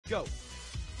go.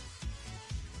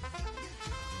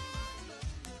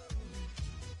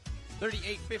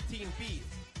 $38.15B.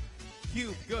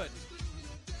 Cube, good.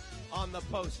 On the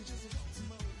post.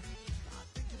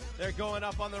 They're going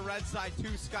up on the red side, 2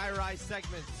 skyrise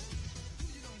segments.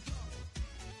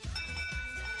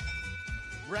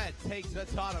 Red takes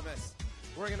autonomous.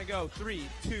 We're going to go 3,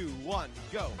 2, 1,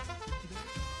 go.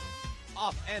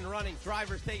 Off and running.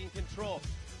 Drivers taking control.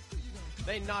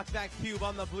 They knock that cube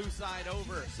on the blue side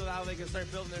over so now they can start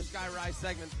building their skyrise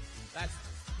segment. That's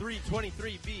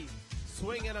 323B.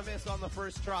 Swing and a miss on the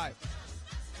first try.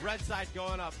 Red side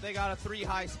going up. They got a 3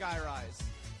 high skyrise.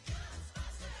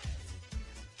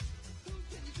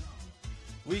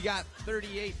 We got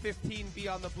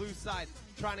 38.15B on the blue side,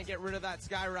 trying to get rid of that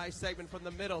skyrise segment from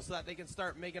the middle so that they can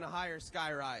start making a higher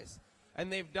skyrise.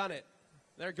 And they've done it.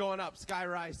 They're going up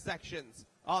skyrise sections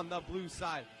on the blue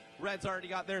side. Red's already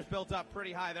got theirs built up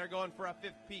pretty high. They're going for a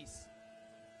 5th piece.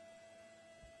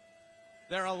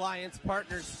 Their alliance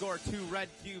partners score 2 red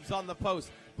cubes on the post.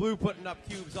 Blue putting up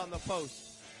cubes on the post.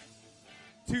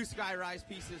 2 skyrise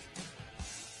pieces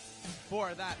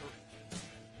for that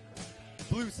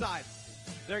blue side.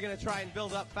 They're going to try and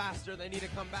build up faster. They need to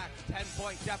come back.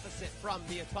 10-point deficit from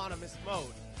the autonomous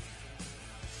mode.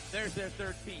 There's their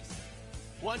 3rd piece.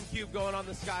 1 cube going on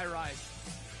the skyrise.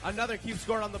 Another cube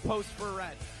scored on the post for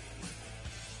red.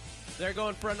 They're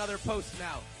going for another post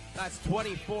now. That's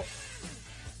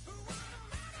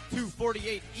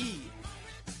 248E.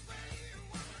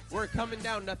 We're coming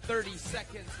down to 30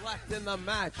 seconds left in the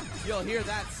match. You'll hear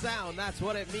that sound. That's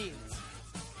what it means.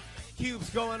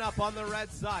 Cubes going up on the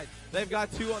red side. They've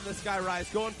got 2 on the skyrise.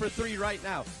 Going for 3 right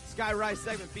now. Skyrise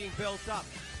segment being built up.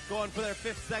 Going for their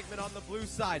 5th segment on the blue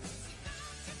side.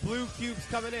 Blue cubes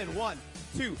coming in. 1,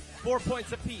 2, 4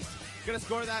 points apiece. Gonna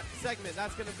score that segment.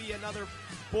 That's gonna be another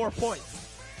 4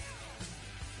 points.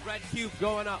 Red cube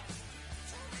going up.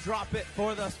 Drop it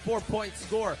for the 4-point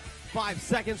score. 5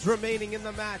 seconds remaining in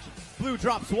the match. Blue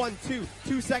drops 1, 2.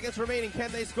 2 seconds remaining.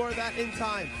 Can they score that in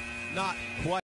time? Not quite.